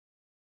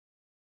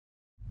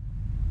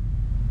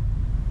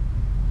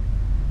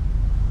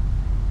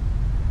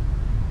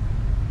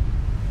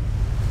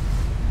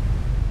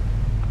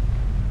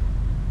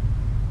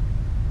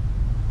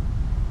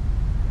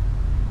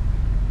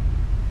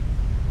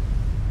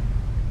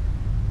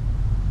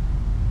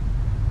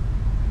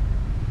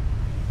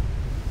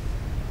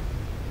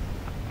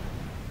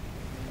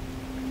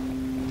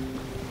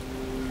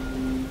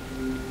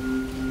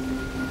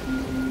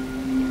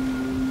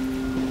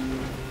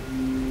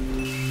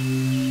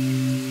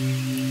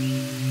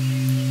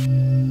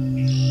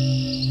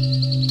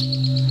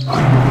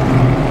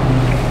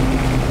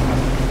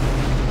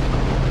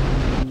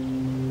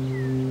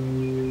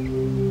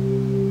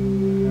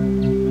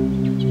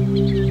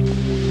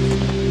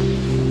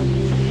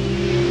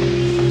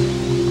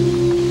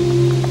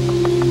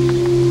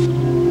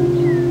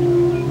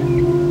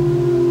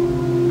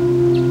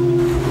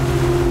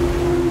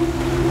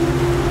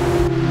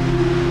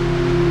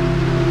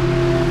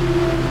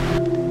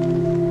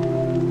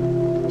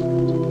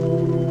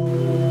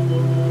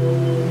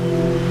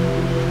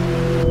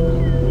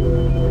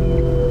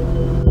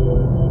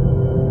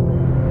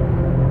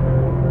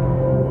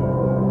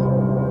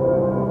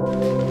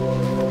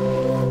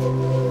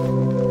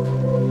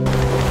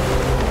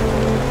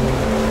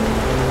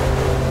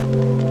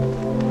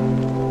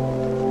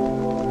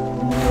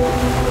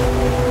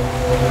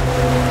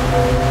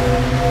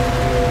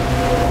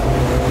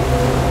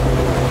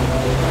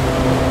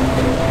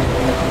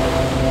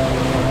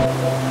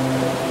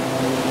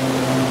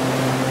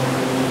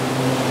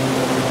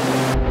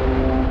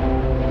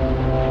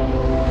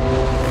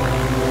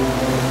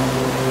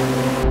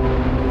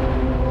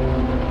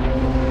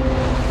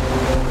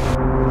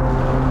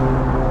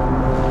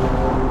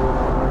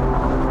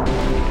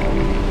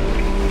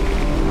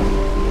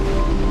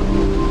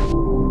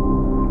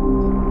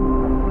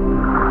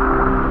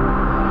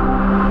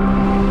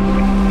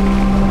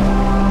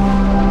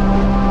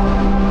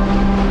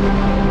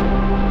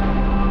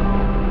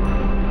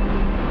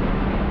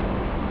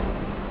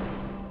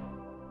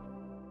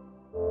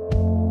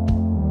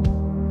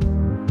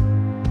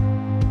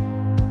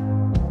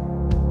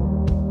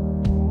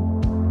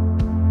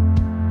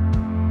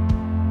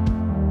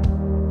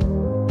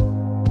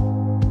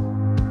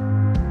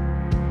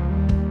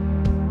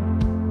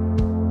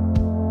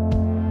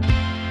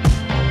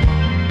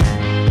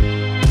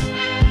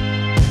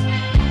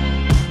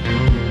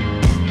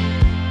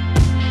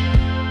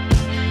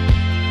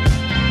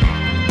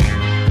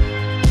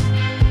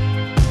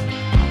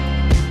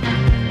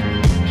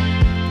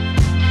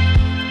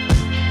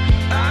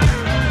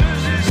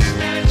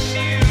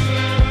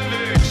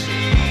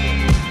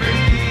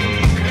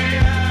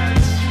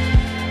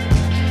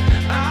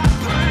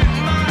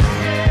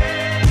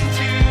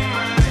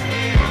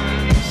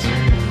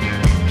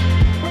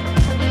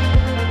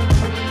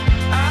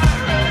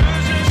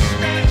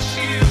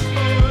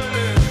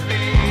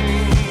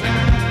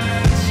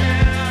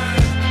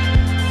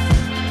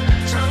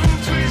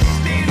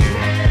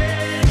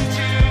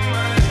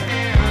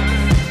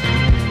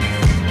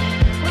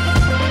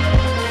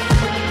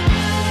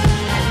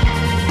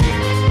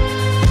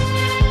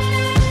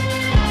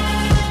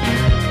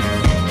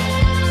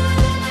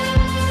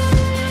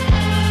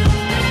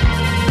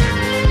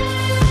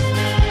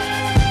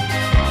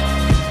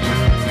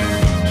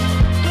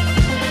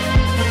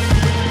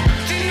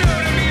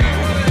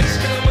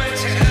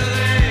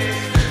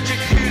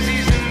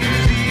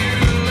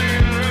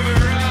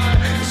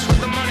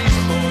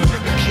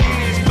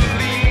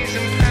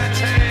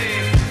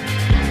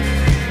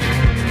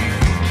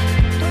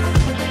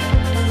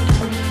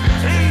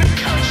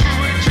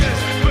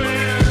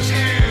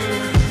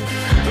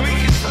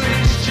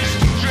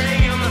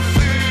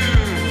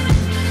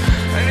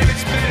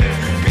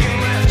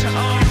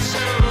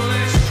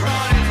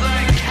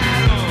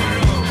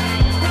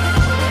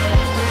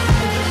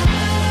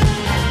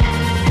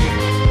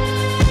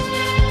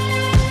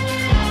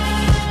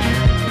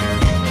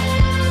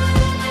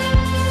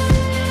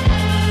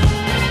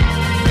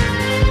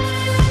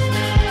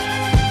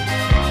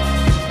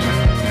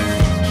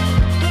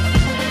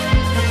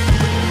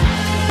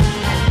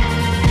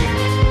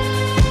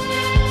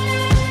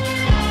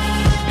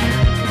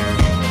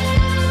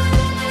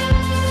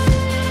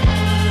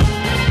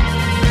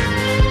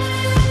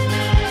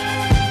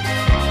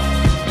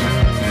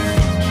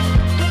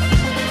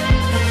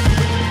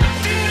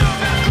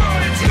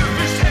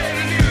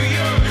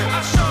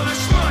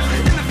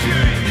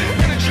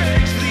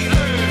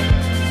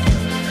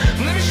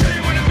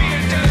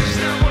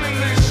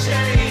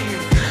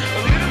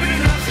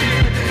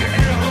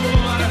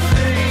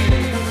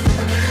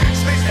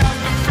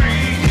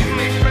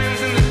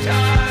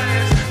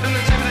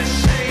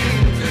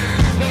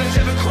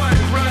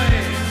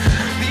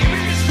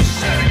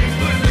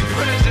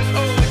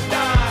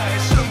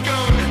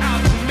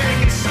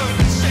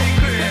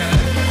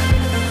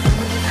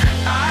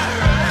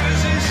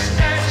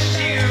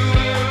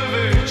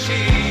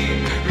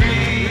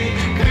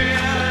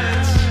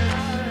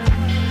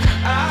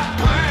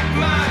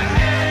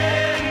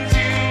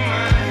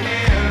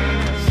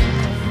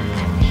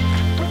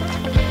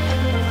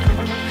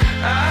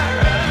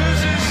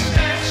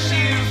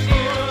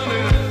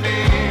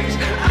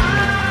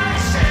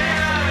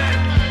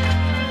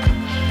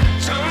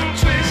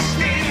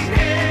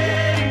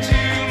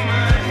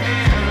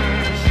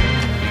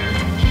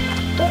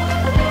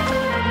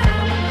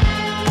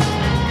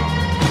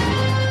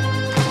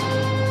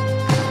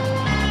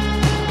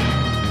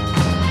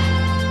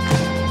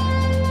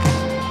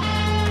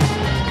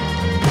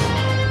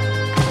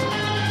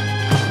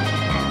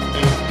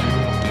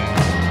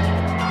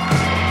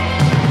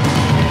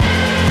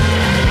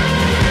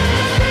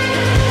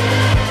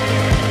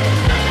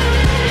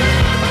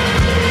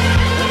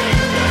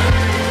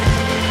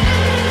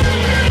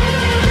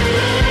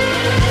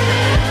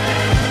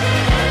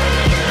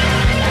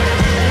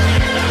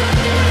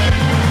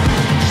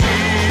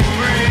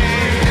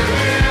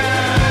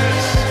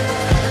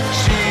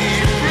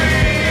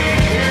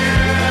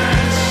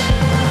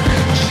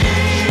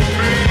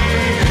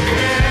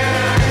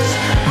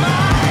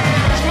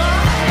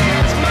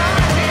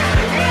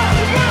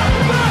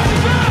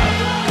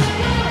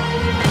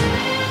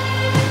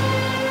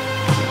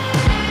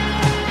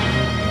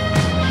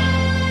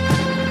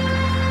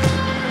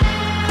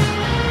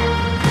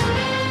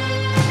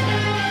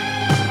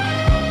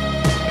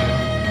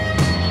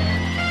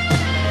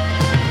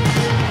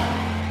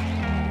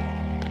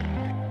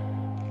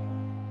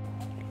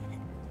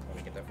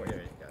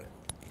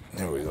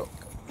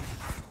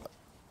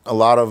a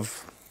lot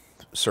of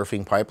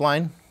surfing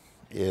pipeline,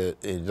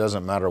 it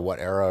doesn't matter what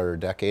era or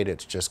decade,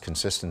 it's just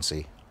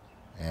consistency.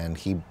 And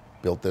he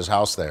built this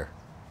house there.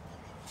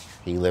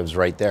 He lives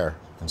right there.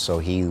 And so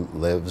he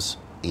lives,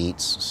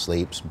 eats,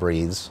 sleeps,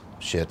 breathes,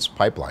 shits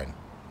pipeline.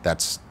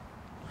 That's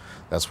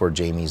where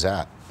Jamie's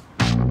at.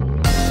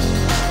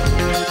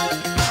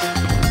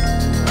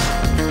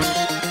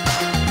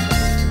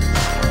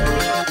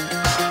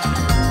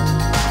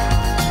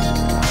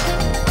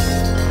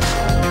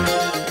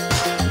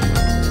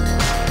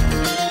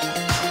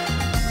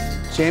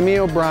 Jamie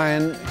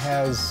O'Brien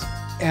has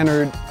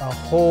entered a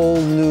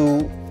whole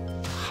new,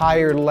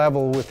 higher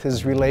level with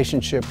his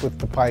relationship with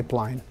the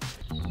pipeline.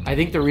 I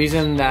think the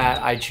reason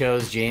that I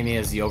chose Jamie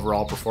as the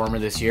overall performer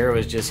this year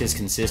was just his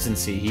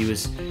consistency.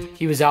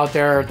 He was out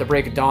there at the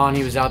break of dawn,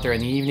 he was out there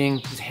in the evening,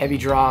 heavy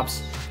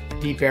drops,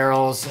 deep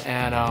barrels,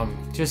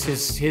 and just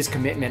his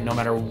commitment, no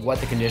matter what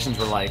the conditions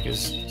were like,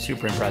 is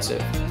super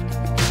impressive.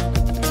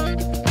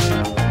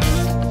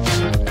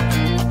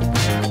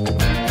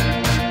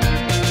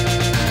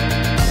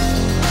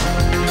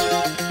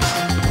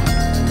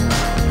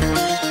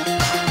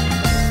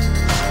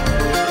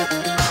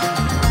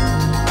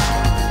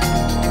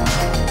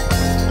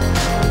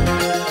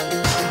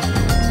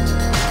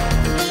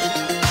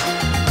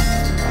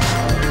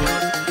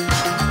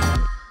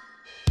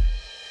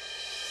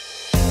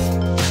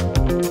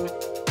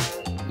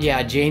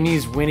 Yeah,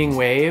 Jamie's winning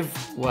wave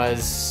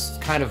was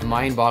kind of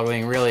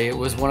mind-boggling, really. It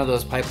was one of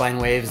those pipeline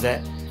waves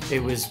that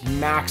it was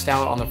maxed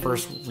out on the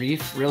first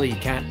reef. Really, you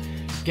can't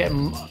get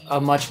a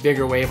much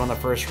bigger wave on the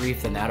first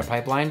reef than that, a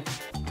pipeline.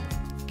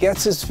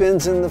 Gets his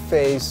fins in the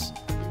face,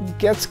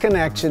 gets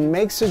connection,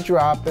 makes a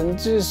drop, and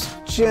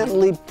just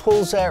gently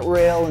pulls that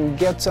rail and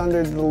gets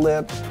under the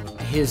lip.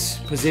 His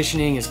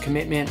positioning, his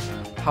commitment,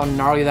 how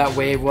gnarly that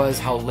wave was,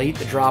 how late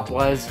the drop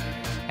was.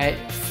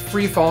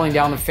 Free falling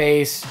down the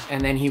face,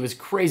 and then he was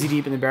crazy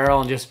deep in the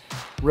barrel and just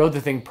rode the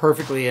thing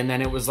perfectly, and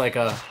then it was like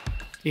a,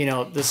 you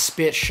know, the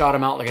spit shot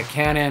him out like a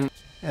cannon.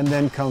 And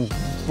then comes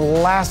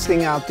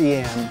blasting out the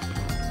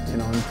end, you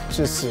know,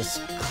 just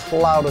this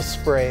cloud of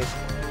spray.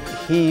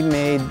 He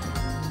made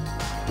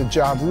the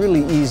job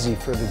really easy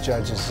for the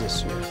judges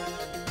this year.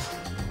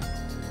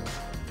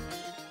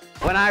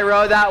 When I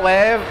rode that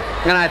wave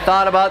and I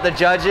thought about the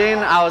judging,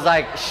 I was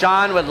like,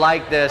 Shawn would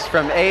like this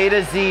from A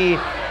to Z.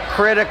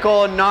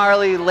 Critical,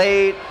 gnarly,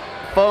 late,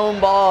 foam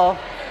ball.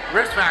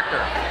 Risk factor.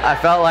 I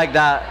felt like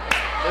that.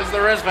 This is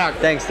the risk factor.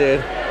 Thanks,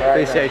 dude.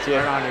 Appreciate you.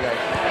 Right on, you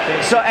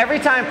guys. So every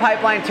time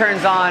pipeline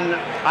turns on,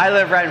 I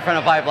live right in front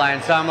of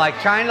pipeline. So I'm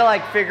like trying to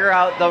like figure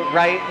out the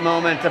right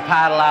moment to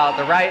paddle out,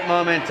 the right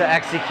moment to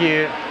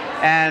execute.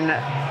 And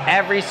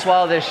every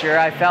swell this year,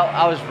 I felt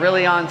I was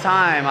really on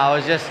time. I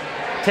was just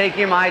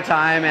taking my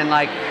time and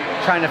like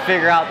trying to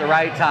figure out the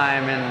right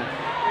time. And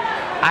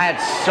I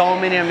had so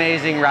many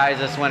amazing rides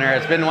this winter.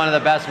 It's been one of the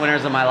best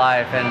winters of my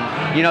life.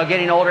 And you know,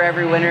 getting older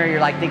every winter, you're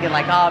like thinking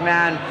like, oh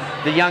man,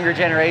 the younger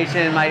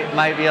generation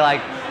might be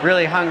like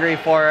really hungry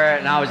for it.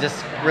 And I was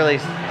just really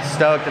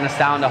stoked and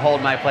astounded to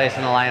hold my place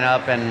in the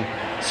lineup and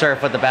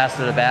surf with the best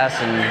of the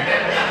best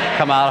and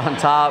come out on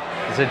top.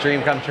 It's a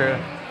dream come true.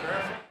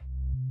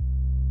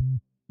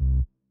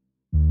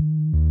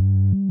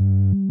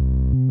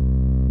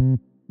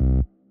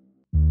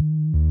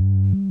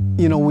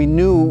 You know, we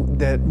knew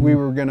that we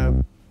were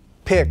gonna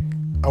pick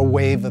a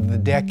wave of the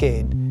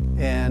decade,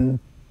 and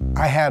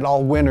I had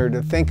all winter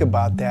to think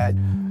about that.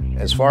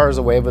 As far as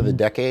the wave of the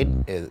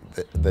decade,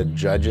 the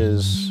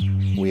judges,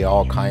 we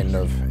all kind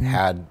of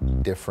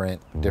had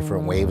different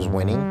waves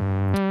winning.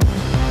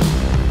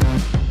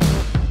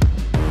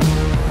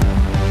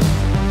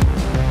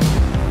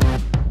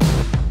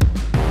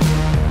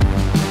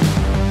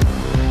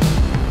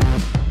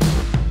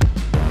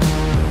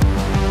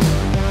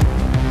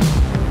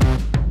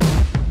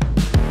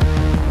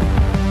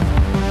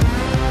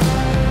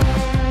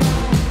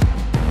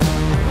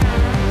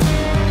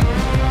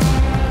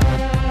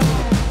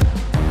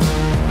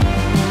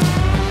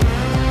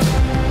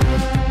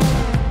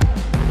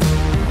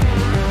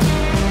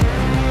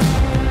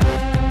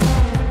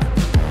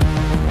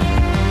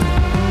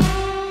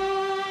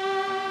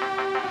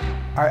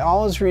 I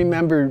always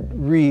remembered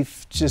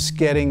Reef just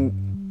getting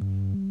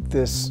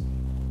this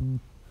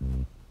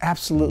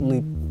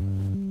absolutely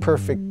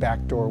perfect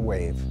backdoor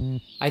wave.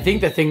 I think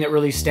the thing that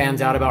really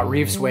stands out about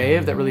Reef's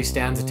wave, that really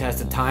stands the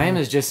test of time,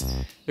 is just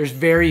there's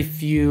very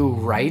few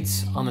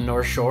rights on the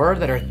North Shore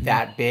that are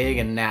that big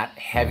and that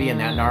heavy and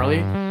that gnarly.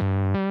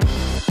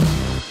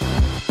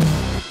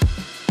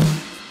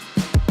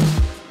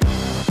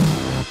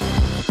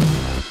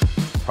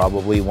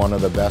 Probably one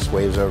of the best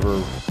waves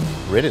ever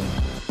ridden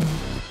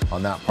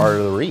on that part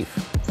of the reef,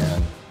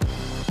 and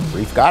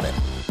Reef got it.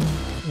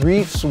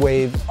 Reef's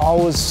wave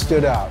always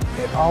stood out.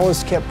 It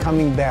always kept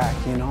coming back,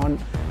 you know, and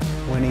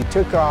when he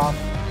took off,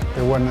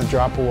 there wasn't a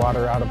drop of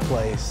water out of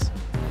place.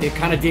 It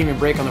kind of didn't even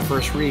break on the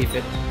first reef.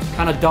 It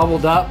kind of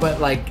doubled up,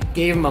 but like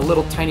gave him a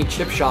little tiny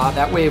chip shot.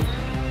 That wave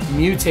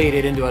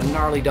mutated into a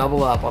gnarly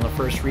double up on the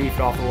first reef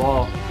off the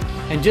wall.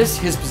 And just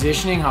his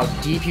positioning, how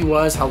deep he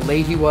was, how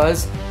late he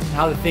was,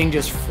 how the thing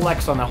just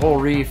flexed on the whole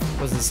reef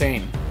was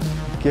insane.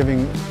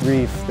 Giving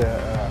Reef the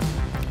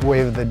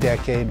wave of the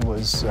decade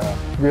was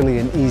really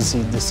an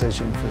easy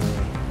decision for me.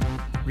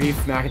 Reef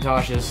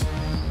McIntosh's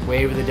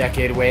wave of the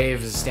decade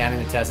wave is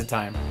standing the test of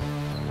time.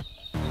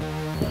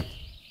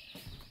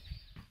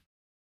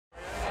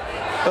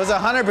 It was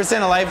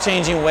 100% a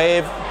life-changing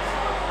wave.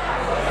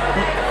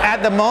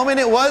 At the moment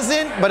it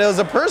wasn't, but it was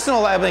a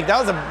personal, like that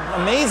was an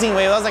amazing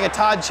wave. That was like a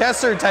Todd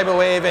Chester type of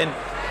wave, and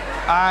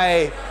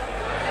I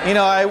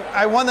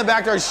won the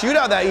backdoor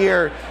shootout that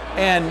year,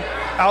 and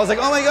I was like,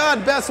 oh my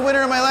God, best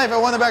winner of my life. I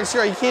won the backdoor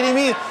shootout. Are you kidding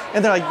me?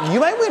 And they're like, you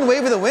might win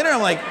wave of the winter.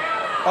 I'm like,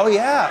 oh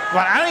yeah,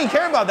 but I don't even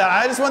care about that.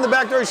 I just won the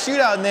backdoor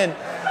shootout, and then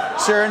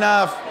sure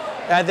enough,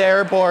 at the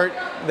airport,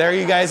 there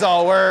you guys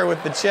all were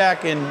with the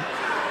check, and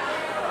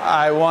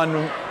I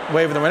won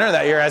wave of the winter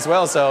that year as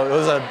well. So it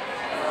was a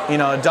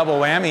double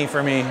whammy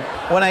for me.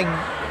 When I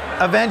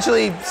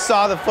eventually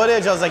saw the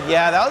footage, I was like,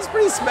 yeah, that was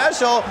pretty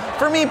special.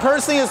 For me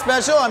personally, it was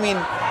special. I mean,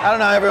 I don't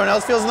know how everyone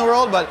else feels in the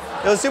world, but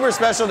it was super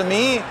special to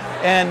me.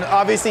 And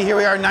obviously here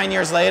we are 9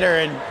 years later,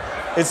 and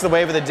it's the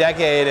wave of the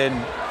decade,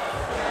 and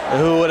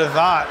who would have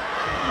thought?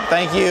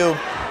 Thank you,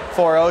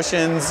 Four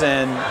Oceans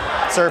and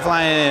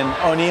Surfline and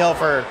O'Neill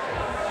for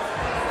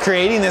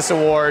creating this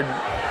award.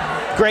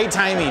 Great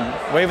timing,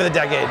 wave of the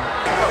decade.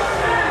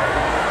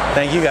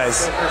 Thank you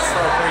guys.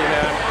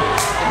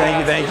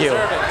 Thank you.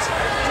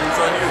 Drinks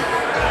on you.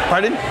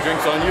 Pardon?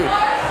 Drinks on you.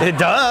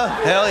 Duh,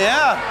 hell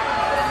yeah.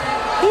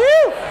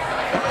 Woo!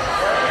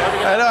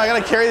 I know, I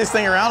gotta carry this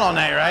thing around all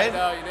night, right?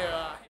 No, you do.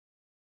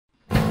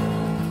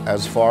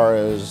 As far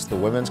as the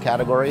women's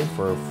category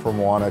for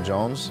Moana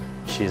Jones,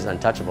 She's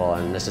untouchable,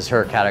 and this is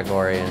her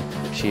category,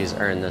 and she's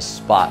earned this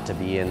spot to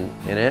be in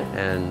it,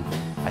 and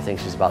I think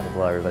she's about to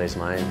blow everybody's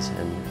minds.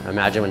 And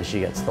imagine when she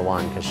gets the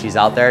one, because she's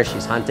out there,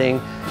 she's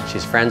hunting,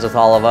 she's friends with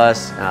all of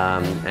us,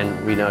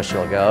 and we know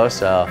she'll go.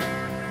 So,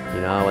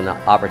 when the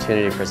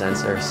opportunity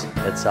presents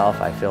itself,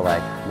 I feel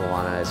like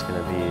Moana is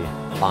going to be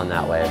on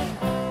that wave.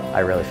 I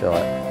really feel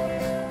it.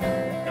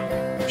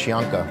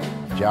 Chianca,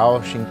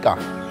 Joao, Chianca.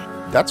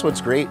 That's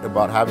what's great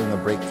about having the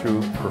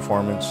breakthrough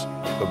performance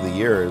of the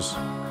year is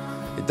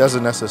it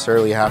doesn't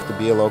necessarily have to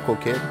be a local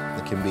kid.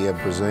 It can be a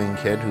Brazilian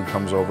kid who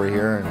comes over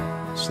here and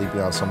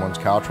sleeping on someone's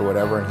couch or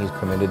whatever, and he's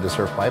committed to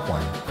Surf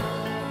Pipeline.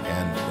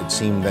 And it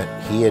seemed that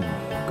he had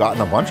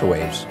gotten a bunch of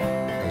waves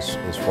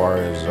as far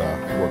as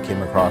what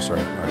came across our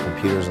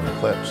computers and the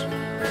clips.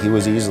 He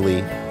was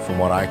easily, from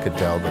what I could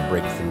tell, the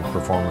breakthrough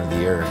performer of the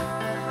year.